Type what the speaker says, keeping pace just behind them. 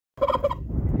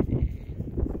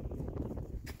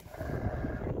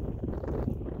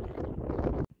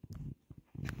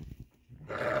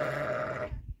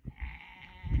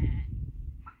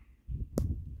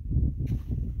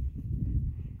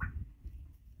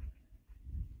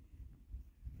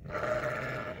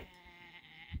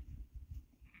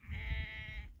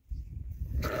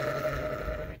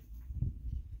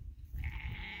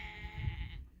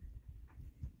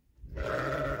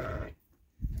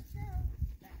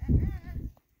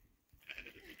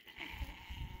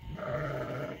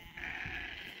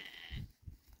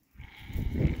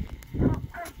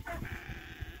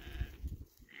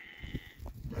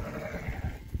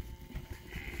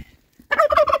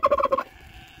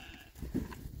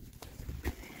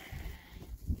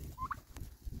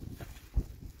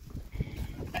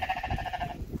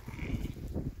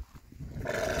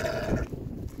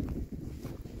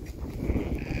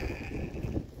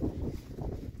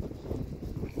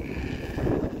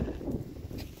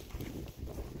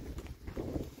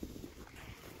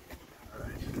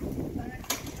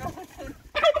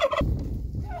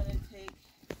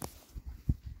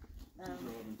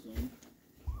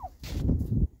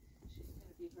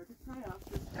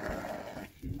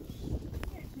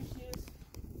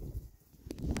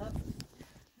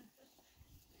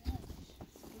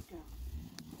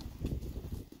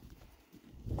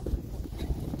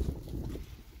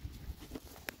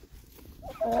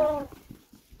Oh,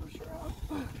 push her out.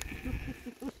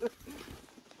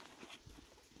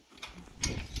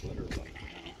 Sweater up now.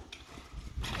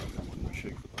 That one might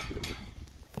shake the bucket over.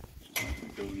 She's not going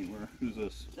to go anywhere. Who's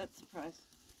this? That's Surprise.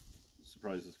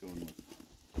 Surprise is going with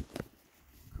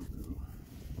Cuckoo.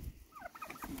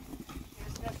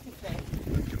 Here's Nescafe.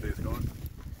 Nescafe's going?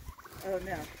 Oh,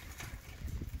 no.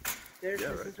 There's Yeah,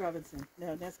 Mrs. right. Robinson.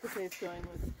 No, Nescafe's going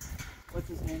with, what's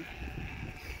his name?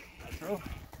 Petro?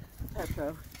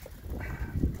 Petro.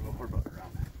 Go for butter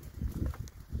around.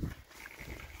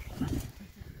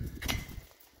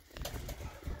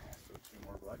 So 2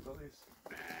 more black bellies.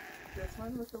 This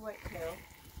one with the white tail.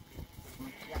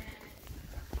 Yeah.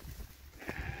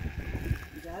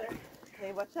 You got it?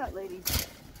 Hey, watch out, ladies.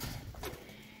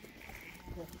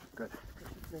 Okay. Good.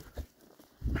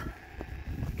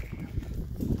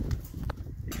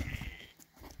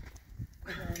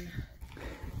 And then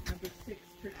number 6,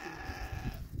 Trixie.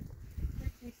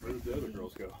 Where did the other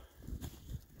girls go?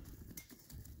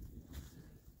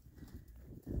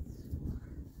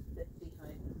 Bit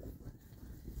behind.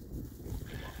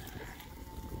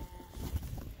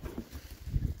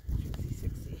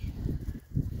 Trixie.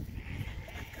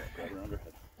 Grab her under her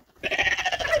head.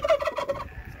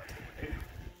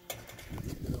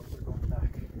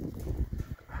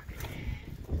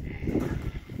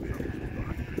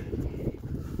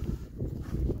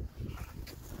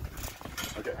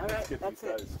 Okay, All right, let's get that's these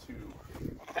guys to.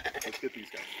 Let's get these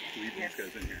guys. Leave Yes. these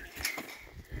guys in here.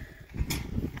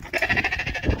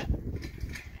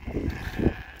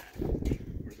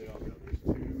 Where'd they all go? There's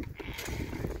 2.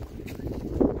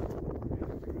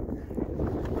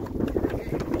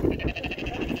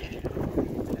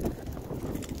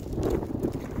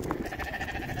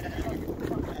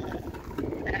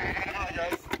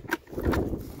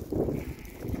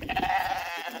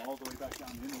 All the way back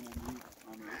down in and we'll move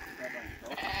on the that by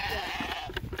yourself.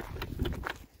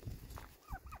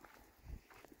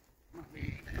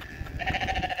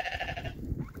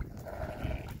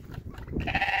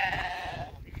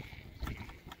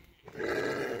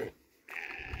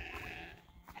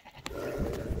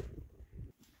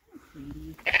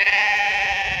 Sweetie.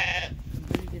 I'm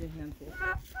gonna get a handful.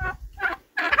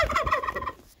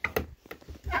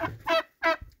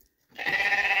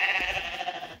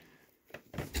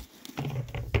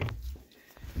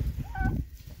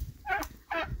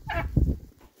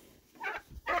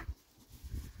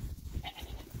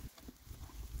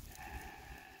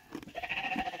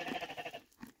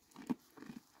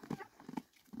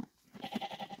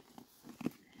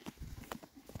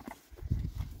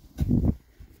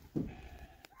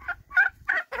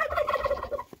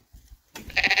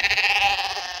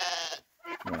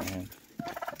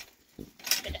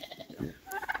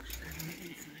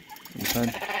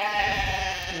 Inside.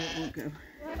 No, it won't go.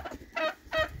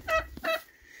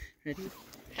 Ready? We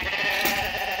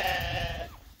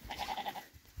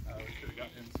should have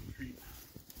gotten him some treats.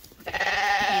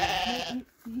 Seeds.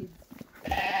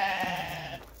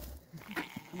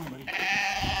 Come on, buddy.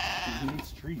 He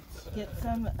needs treats. Get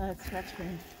some scratch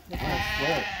cream. I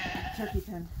swear. Turkey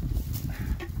pen.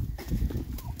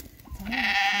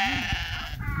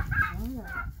 All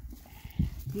right.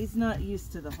 He's not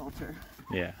used to the halter.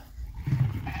 Yeah.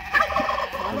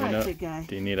 All right, big guy.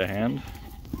 Do you need a hand?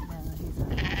 No, he's all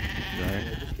right.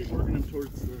 Yeah, just keep working him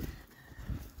towards the.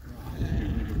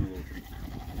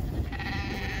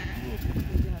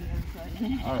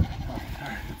 All right,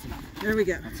 that's enough. There we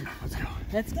go. That's enough. Let's go.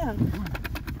 Let's go.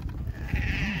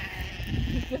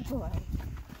 Good boy.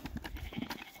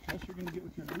 Plus, you're gonna get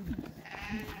with your baby. You're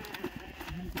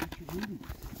gonna get with your baby.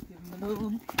 Give him a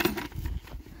little.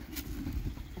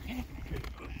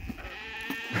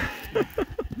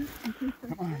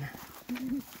 Come on.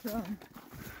 He's strong.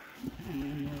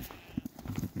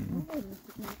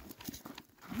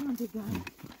 Come on, big guy.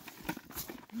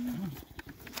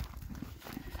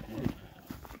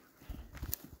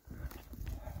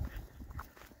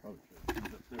 Probably should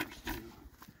have upstairs too.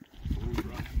 We'll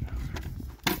run him down.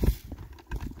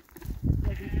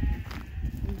 Okay,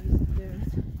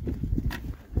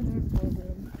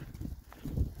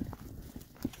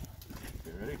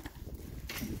 ready?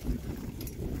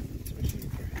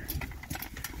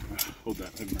 Hold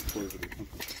that in my clothes with you.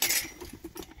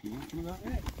 You want some of that?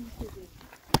 Alright,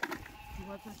 he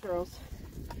wants his girls.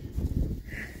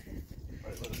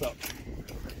 Alright, let us out.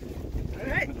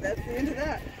 Alright, that's the end of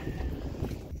that.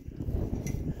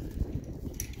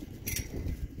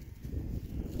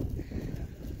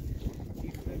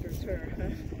 He remembers her, huh?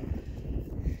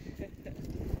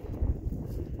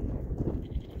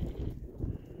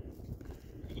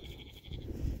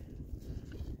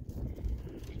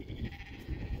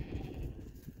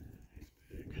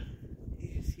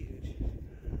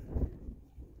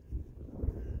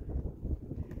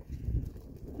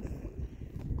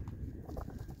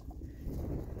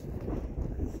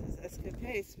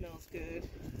 hay smells good.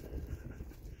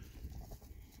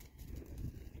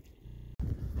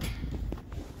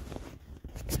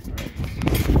 Alright,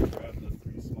 grab the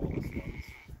 3 smallest ones.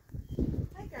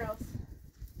 Hi, girls.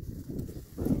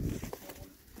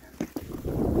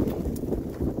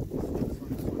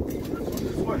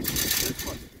 This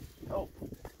one. Oh.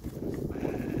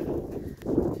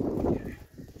 Okay.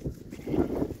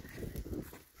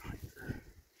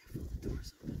 Doors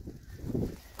open.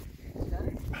 Got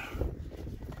it?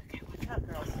 Okay, watch out,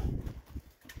 girls.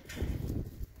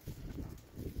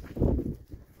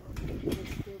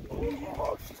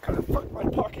 Oh, she's kind of fucked my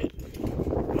pocket.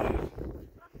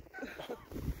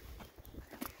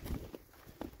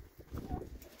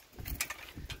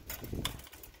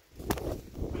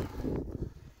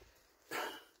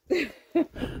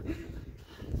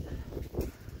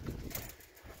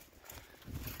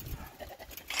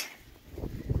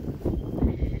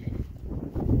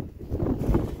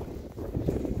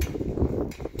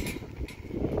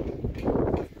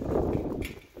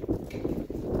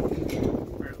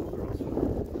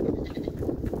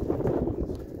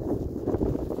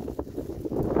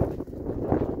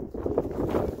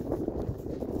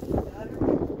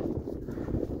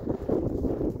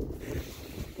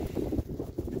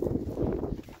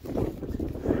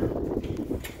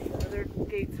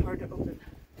 Gate's hard to open.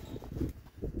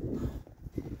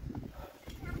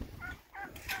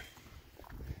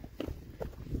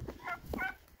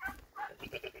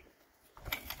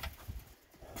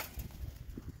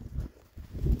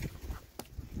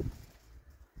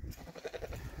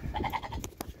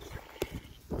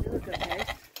 You look okay.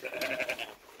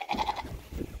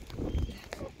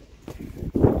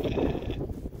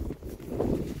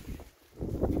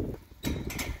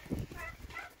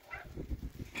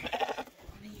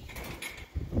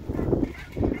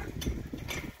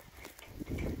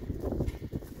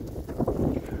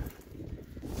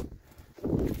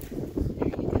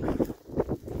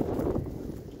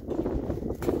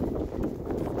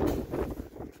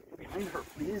 Behind her,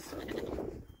 please.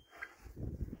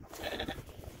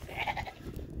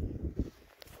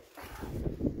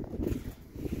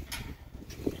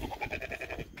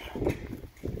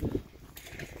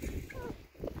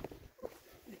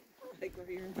 Like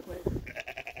where you're in the way.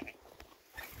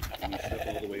 I'm gonna step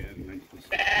all the way in 90%.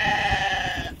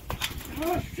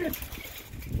 Oh shit!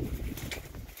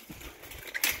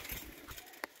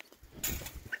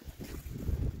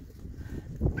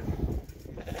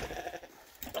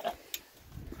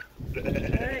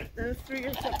 Alright, those 3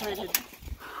 are separated.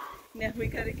 Now we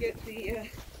gotta get the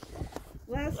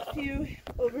last few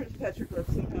over to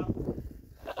petroglyph somehow.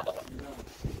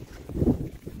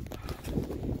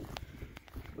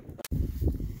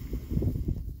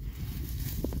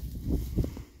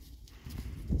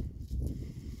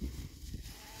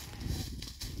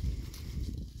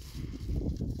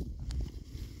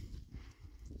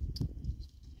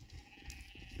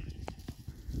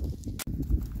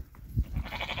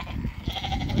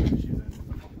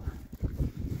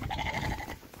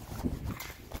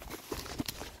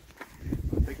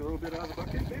 Take a little bit out of the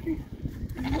bucket, baby.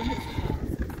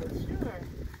 Sure.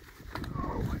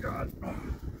 Oh my god.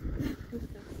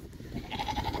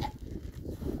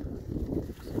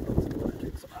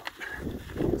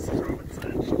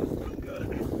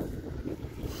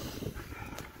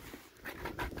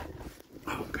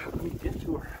 Oh god, let me get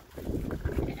to her.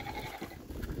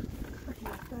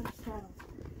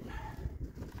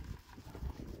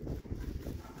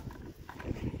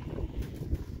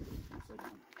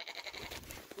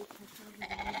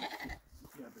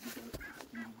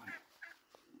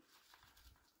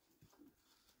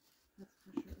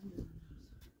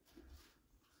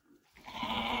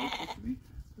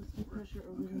 Pressure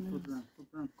over the nose. Flip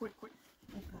around, quick, quick.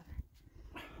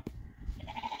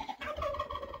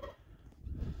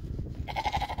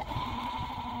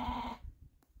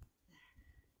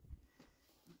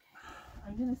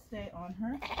 I'm gonna stay on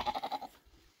her.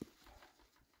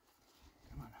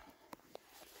 Come on.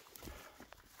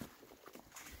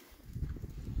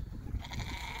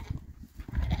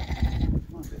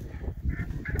 Come on, baby.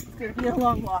 It's gonna be a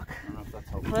long walk. I don't know if that's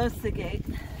helpful. Close the gate.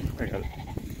 I got it.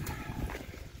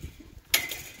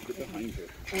 Get behind her.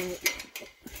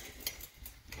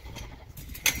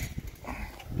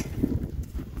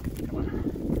 Come on.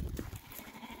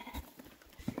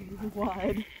 She's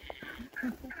wide.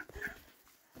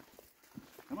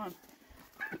 Come on.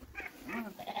 Come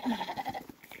on.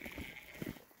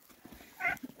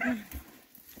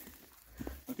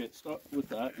 Okay, stop with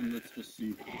that and let's just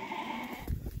see.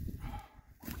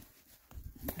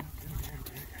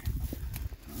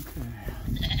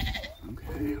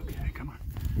 Okay, come on.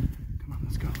 Come on,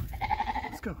 let's go.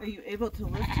 Let's go. Are you able to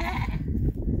lift her?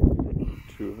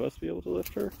 Two of us be able to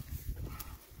lift her?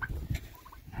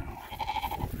 No.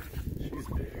 She's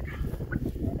big.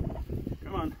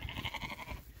 Come on.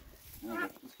 No,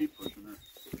 just keep pushing her.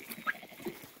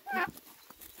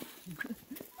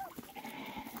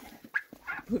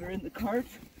 Put her in the cart.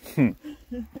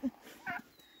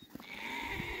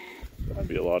 That'd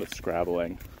be a lot of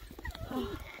scrabbling.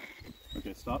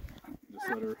 Okay, stop. Just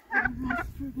let her.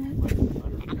 Let her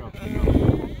go.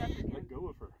 Let go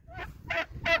of her.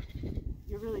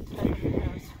 You're really tight on your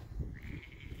nose.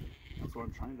 That's why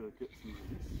I'm trying to get some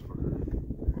release for her.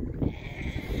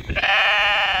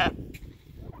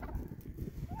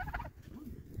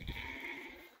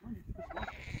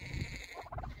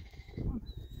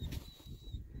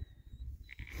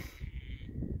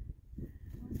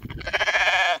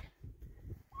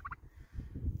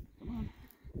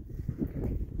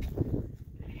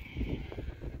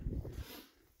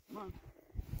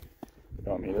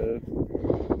 You want me to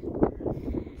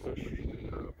push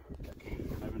her up?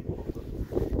 I haven't pulled up.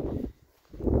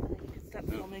 You can stop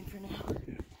filming for now.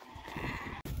 Yeah.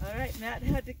 All right, Matt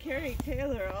had to carry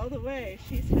Taylor all the way.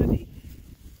 She's heavy.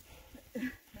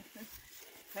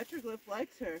 Petroglyph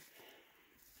likes her.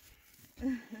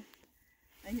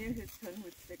 I knew his tongue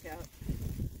would stick out.